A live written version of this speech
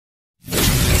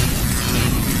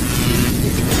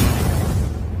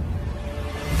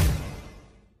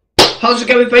How's it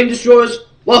going, Fame Destroyers?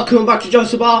 Welcome back to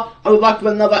Joseph Bar, and we're back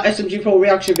with another Smg4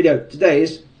 reaction video. Today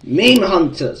is Meme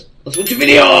Hunters. Let's watch the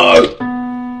video!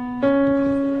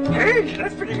 Hey,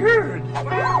 that's pretty good!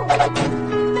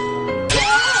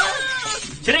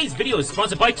 Today's video is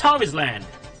sponsored by Tari's Land.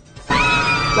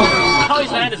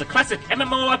 Tari's Land is a classic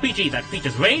MMORPG that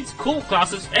features raids, cool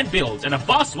classes, and builds, and a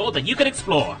vast world that you can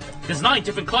explore. There's 9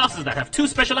 different classes that have 2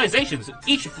 specializations,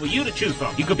 each for you to choose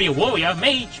from. You could be a warrior,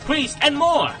 mage, priest, and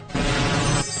more!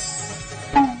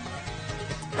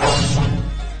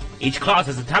 Each class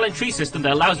has a talent tree system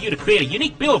that allows you to create a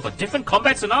unique build for different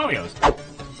combat scenarios.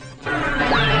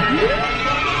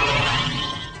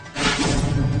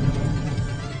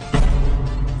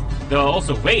 There are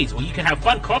also raids where you can have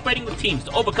fun cooperating with teams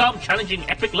to overcome challenging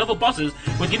epic level bosses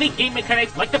with unique game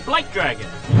mechanics like the Blight Dragon.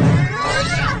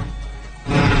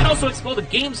 You can also explore the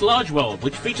game's large world,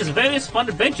 which features various fun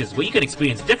adventures where you can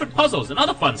experience different puzzles and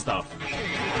other fun stuff.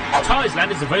 Tari's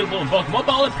Land is available on both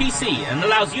mobile and PC and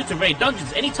allows you to raid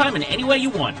dungeons anytime and anywhere you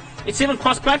want. It's even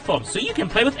cross-platform, so you can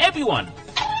play with everyone.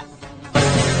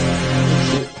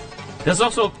 There's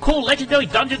also a cool legendary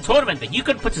dungeon tournament that you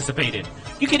can participate in.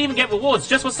 You can even get rewards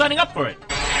just for signing up for it.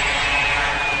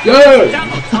 Go!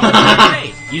 Download Tari's Land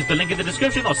today. Use the link in the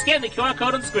description or scan the QR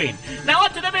code on screen. Now on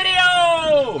to the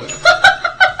video!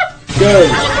 Go!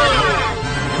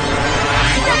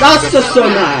 That's just so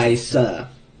nice!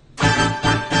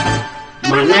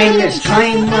 My name is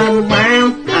Clayman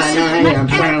Brown, and I am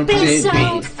proud to be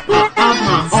part of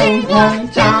my own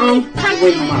hometown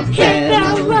with my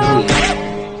family.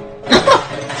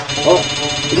 Oh,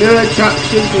 new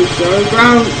attraction to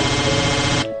Showground.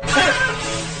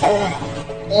 Oh.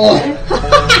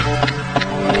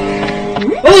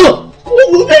 Oh,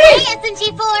 hey,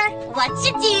 Smg4, what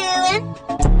you doing?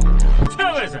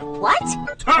 Tourism! What?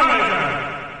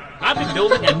 Tourism! I've been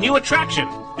building a new attraction.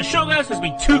 The showgrounds has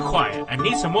been too quiet and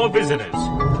needs some more visitors. Buy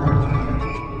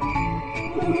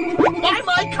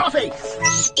my coffee!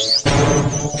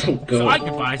 So I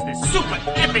devised this super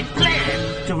epic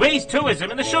plan to raise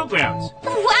tourism in the showgrounds.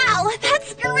 Wow,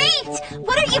 that's great!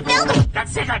 What are you building?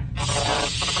 That's it.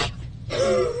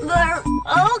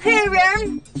 Okay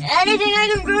then. Anything I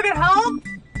can do to help?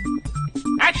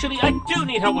 Actually, I do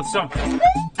need help with something.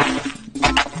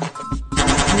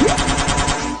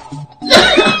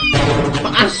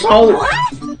 Asshole!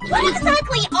 What? What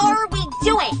exactly are we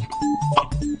doing?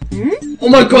 Oh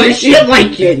my god, is she a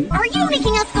Viking? Are you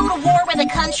making us go to war with a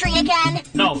country again?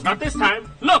 No, not this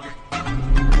time. Look!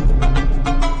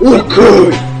 Oh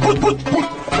good!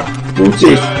 What's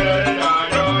this?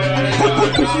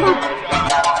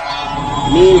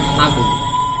 Me having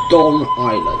Don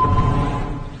Island.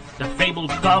 The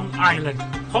fabled Dong Island,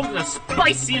 home to the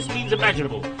spiciest memes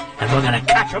imaginable, and we're gonna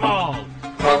catch them all!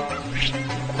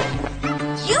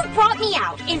 You brought me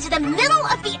out into the middle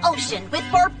of the ocean with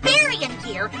barbarian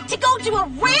gear to go to a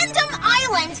random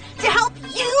island to help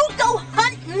you go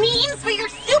hunt memes for your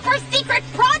super secret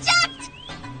project?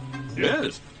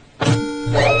 Yes.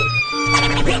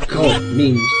 God,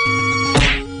 memes.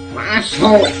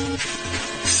 Asshole!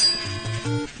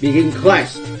 Begin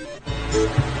quest.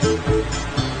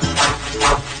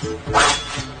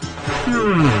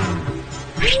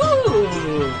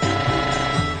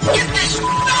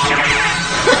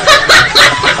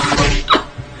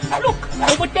 Look,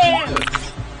 over there!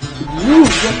 Ooh,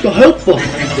 what the hell for?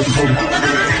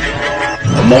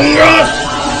 Among Us!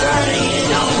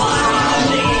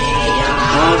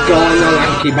 Oh god, no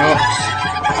lanky box.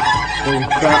 Holy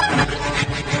crap.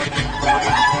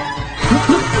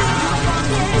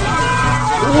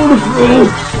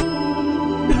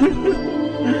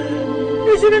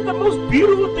 Isn't it the most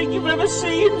beautiful thing you've ever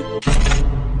seen?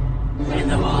 And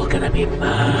they're all gonna be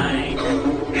mine.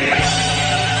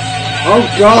 Oh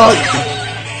god!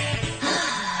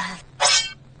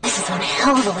 This is one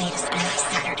hell of a way to spend my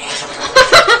Saturday.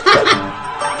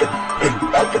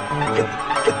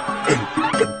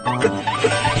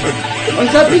 Was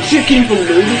that the chicken from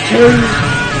Looney Tunes?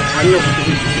 I'm not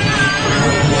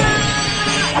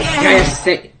yes,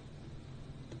 it.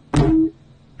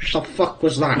 What the fuck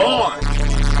was that? Boy!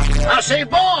 I say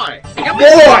boy!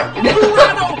 Boy!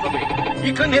 Run over me!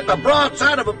 You couldn't hit the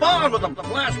broadside of a barn with a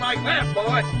blast like that,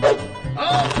 boy!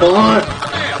 Oh, Boy!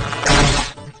 damn!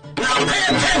 Now pay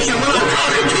attention when I'm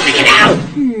talking to you! Check it out!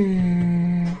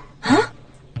 Huh?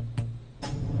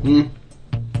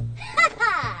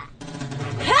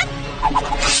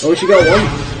 Oh, she got one.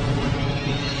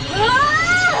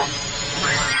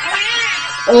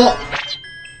 Oh!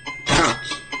 Cat.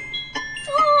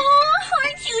 Oh,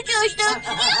 aren't you just the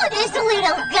cutest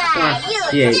little guy? Ah, You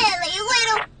cute. silly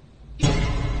little...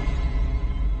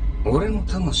 俺の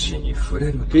魂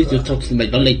Please don't touch my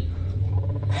belly.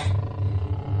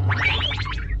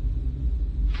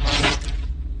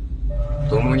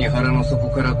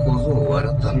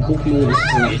 Bookmore is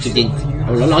for incident.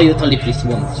 I'll allow you to live this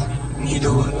once.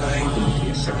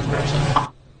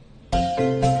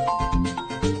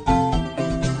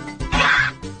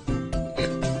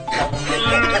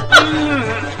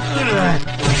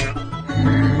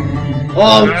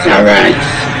 Oh, Terrence!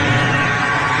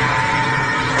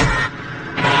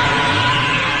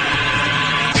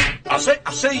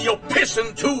 I say you're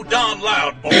pissing too darn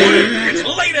loud, boy. It's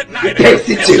late at night. You're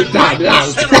pissing too darn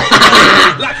loud.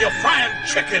 Like you're frying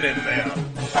chicken in there.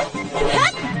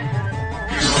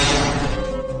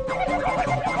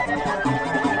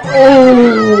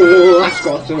 Oh, that's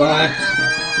got to hurt.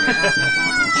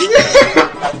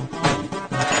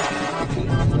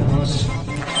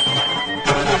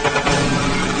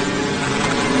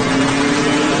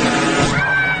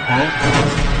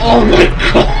 Oh my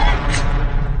god!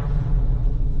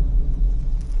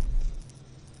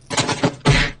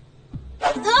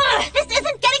 This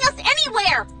isn't getting us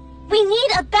anywhere! We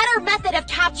need a better method of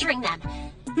capturing them.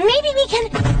 Maybe we can...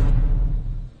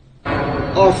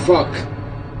 Oh fuck.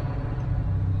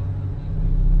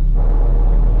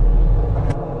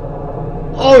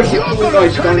 Oh shit, oh my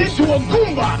god. Into a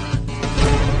Goomba.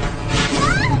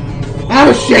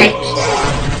 Oh shit!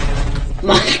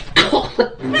 My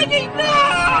god! Mickey, no!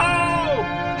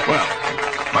 Well,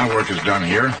 my work is done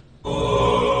here.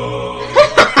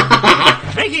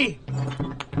 Maggie!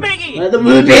 Maggie! The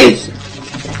movies!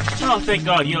 Oh, thank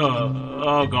God, you're...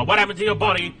 Oh, God, what happened to your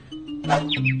body?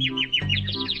 Maggie!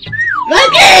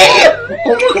 Oh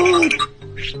my god!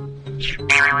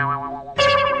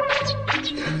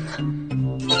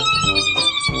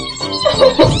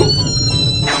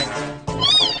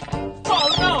 Oh,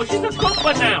 no, she's a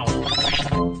Goomba now!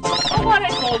 Oh, what I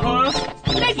called her?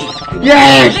 Maggie!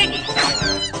 Yes!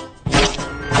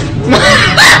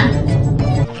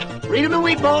 Maggie! Read them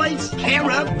away, boys.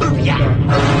 Camera, booyah.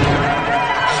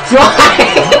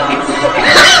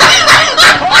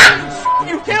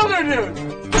 You killed her, dude!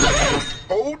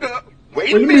 Hold up.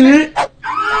 Wait Wait a minute!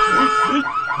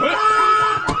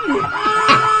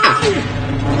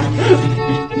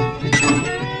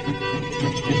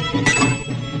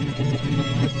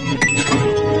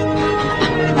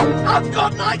 I've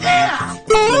got an idea!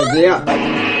 Oh dear.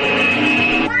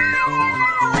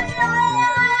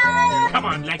 Come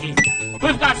on, Leggy.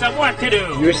 We've got some work to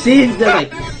do. You received the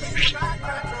like.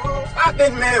 I've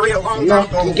been married a long No,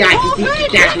 time you ago.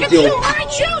 got it, you. I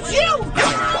choose you!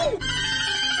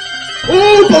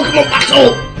 Oh, Pokemon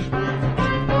Battle!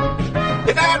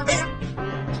 If I had been...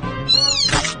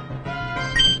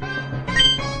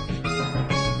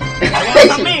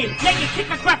 Come in, Leggy, kick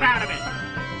the crap out of it.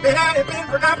 If I had been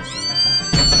for that...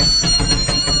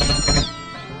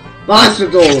 That's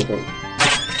adorable.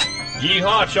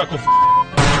 Yeehaw, Chuckle.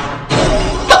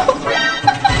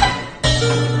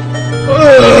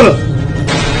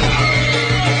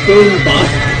 Boom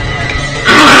bust.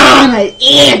 Ah, my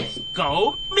ears!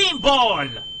 Go, Mean Ball.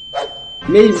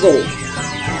 Maple.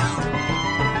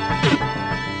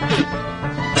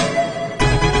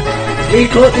 We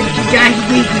caught the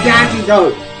Gigaki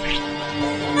though.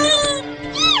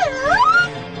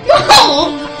 No!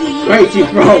 Crazy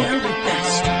bro.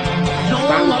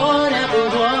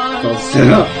 Don't sit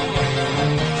up.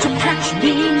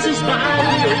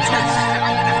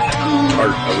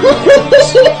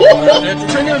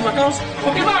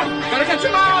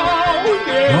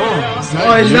 Oh,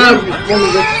 I love one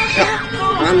of the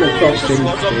animal costumes.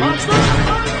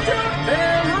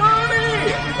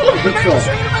 Oh my god.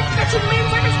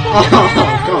 Oh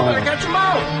god.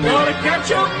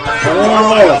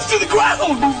 Oh. To the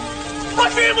ground! My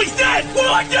family's dead!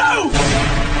 What'll I do?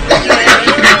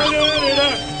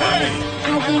 I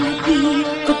wanna be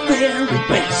the very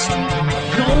best.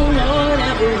 No one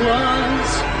ever was.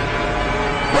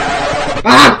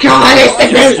 Oh god, it's the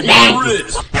bootleg!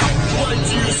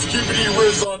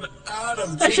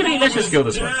 Actually, let's just go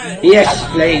this way. Yes,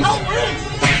 please.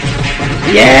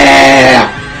 Yeah!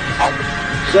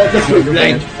 Shut the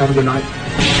bootleg. Have a good night.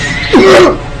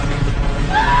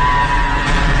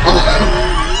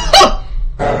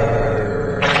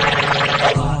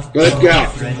 Good girl.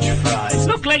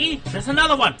 Look, Leggy, there's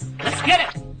another one. Let's get it.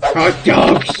 Hot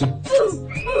dogs.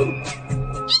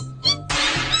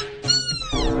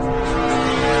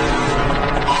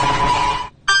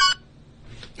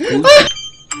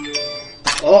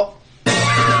 Oh.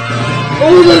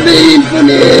 Oh, the name for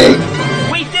me.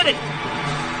 We did it.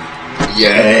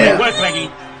 Yeah. Good work, Leggy.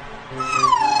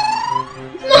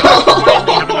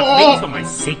 Finally have enough things for my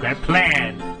secret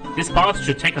plan. This path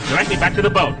should take us directly back to the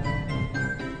boat.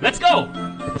 Let's go!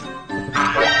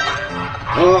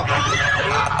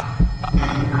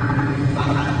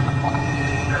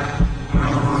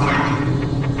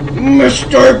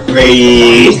 Mr.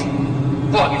 Beast!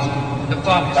 Fog is. The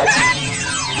fog is.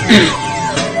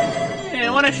 Yeah,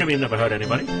 well, that should mean never hurt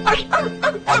anybody.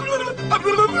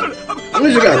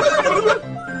 Where's it go?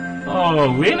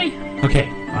 Oh, really? Okay,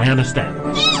 I understand.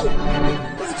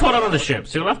 Let's put it on the ship,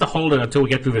 so you'll have to hold it until we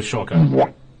get through this shortcut.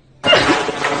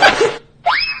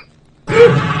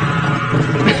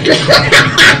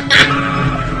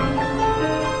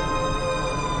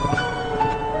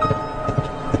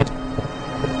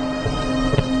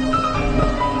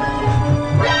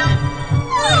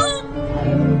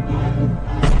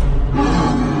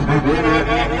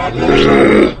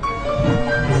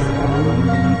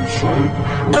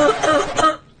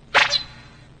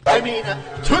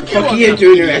 What are you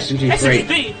doing in SMG3?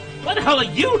 SMG, what the hell are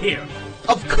you here?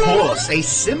 Of course, a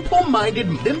simple-minded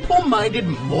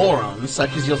moron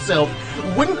such as yourself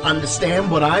wouldn't understand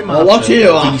what I'm Well, what are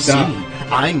you after?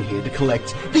 I'm here to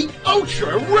collect the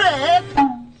ultra-rare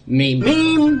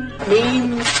Meme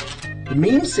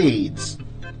meme seeds.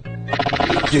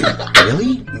 Dude,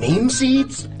 really? Meme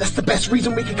seeds? That's the best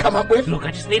reason we could come up with? Look,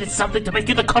 I just needed something to make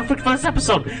you the conflict for this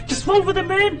episode. Just fall with it,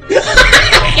 man.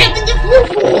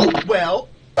 Well,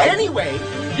 anyway,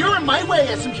 you're in my way,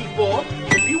 SMG4.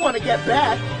 If you want to get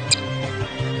back,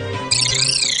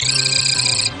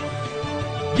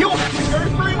 you'll have to go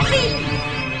through me.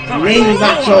 Meme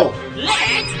battle!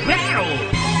 Let's battle!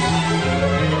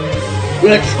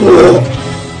 Let's go!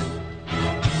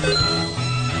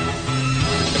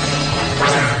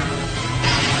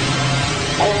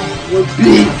 We're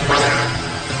big!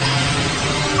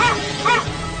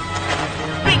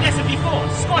 Big SMG4,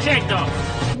 squash egg dog.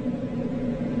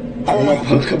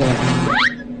 Oh, come on.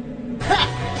 Ha!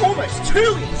 Almost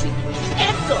too easy.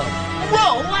 Enter.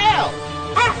 Roll out.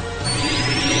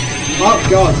 Oh,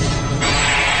 God.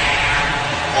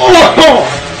 Oh!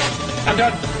 I'm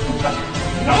done.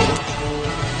 No.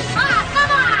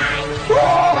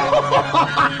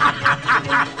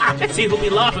 Let's see who'll be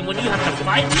laughing when you have to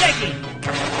fight Leggy.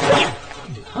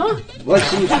 Huh? Let's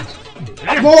see that.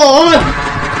 Come on!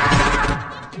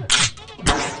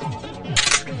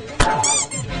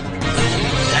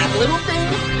 That little thing,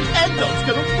 Endo's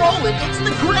gonna roll it into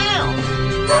the ground.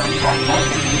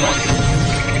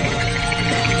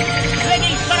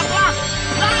 Leggy, got a block.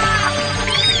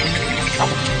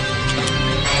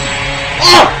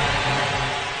 Oh!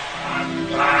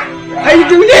 How you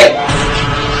doing it?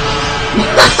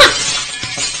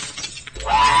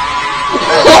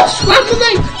 Oh, slap the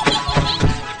thing!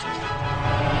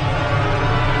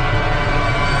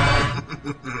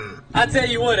 I tell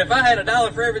you what, if I had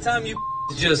 $1 for every time you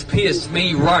just pissed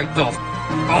me right the off,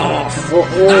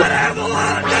 I'd have a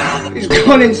lot of dollars. He's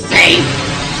gone insane!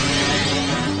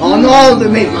 Oh no, the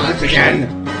meat marks again!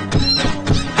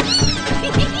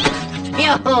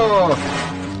 Yo!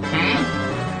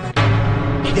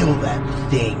 Kill that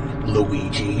thing,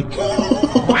 Luigi.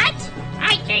 What?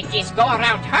 I can't just go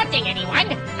around hurting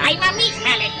anyone. I'm a meat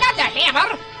mallet, not a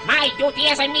hammer. My duty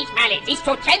as a meat mallet is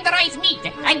to tenderize meat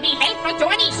and be helpful to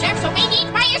any chefs who may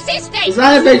need my assistance. Is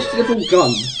that a vegetable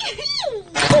gun?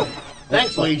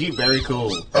 Thanks, Luigi. Very cool.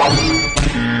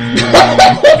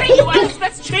 Hey, you ass,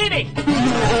 that's cheating.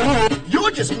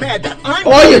 You're just mad that I'm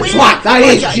Oh, you winning, twat, that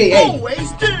like is I cheating.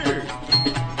 always do.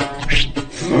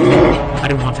 I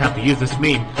didn't want to have to use this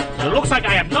meme, but it looks like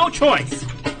I have no choice.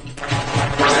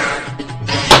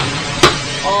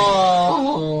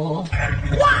 Oh.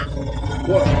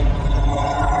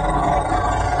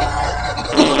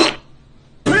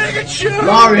 Pikachu!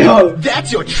 Mario!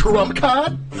 That's your trump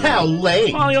card? How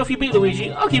lame. Mario, if you beat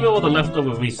Luigi, I'll keep all the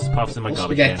leftover Reese's Puffs in my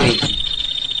garbage can. Spaghetti.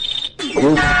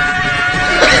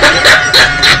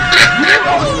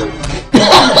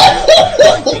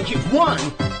 I think you've won.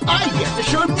 I get to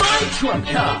show my trump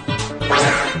card.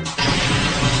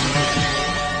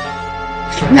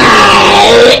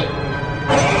 No!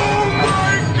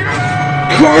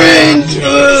 Cringe!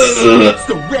 It's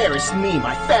the rarest meme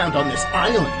I found on this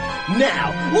island.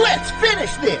 Now, let's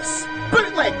finish this!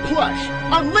 Bootleg plush,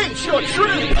 unleash your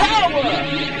true power!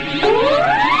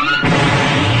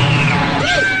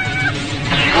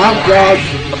 Oh god!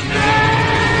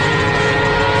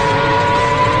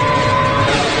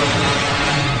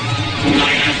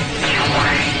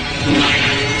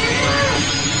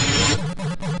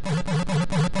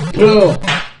 Oh.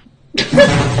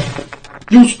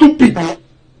 You stupid!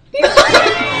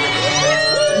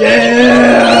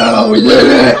 Yeah! We did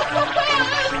it!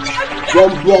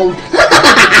 Womp womp!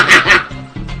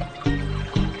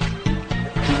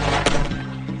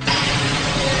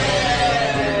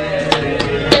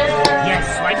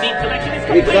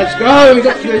 go! We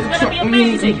got the It's gonna be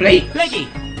amazing! complete. Leggy!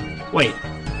 Wait,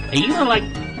 are you gonna like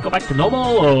go back to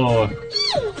normal or?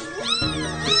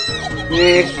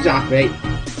 Yeah, exactly.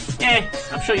 Eh,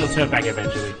 I'm sure you'll turn back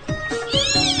eventually.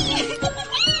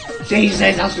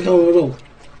 Jesus, that's adorable.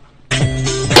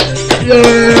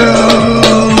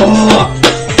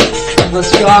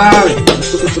 Let's go!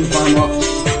 Let's look at some time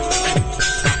rocks.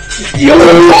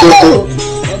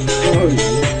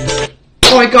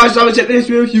 Alright guys, that was it for this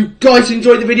video. If you guys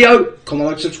enjoyed the video,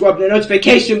 comment, like, subscribe, and the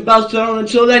notification bell turn on.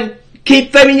 Until then,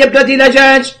 keep filming your bloody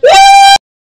legends! Woo!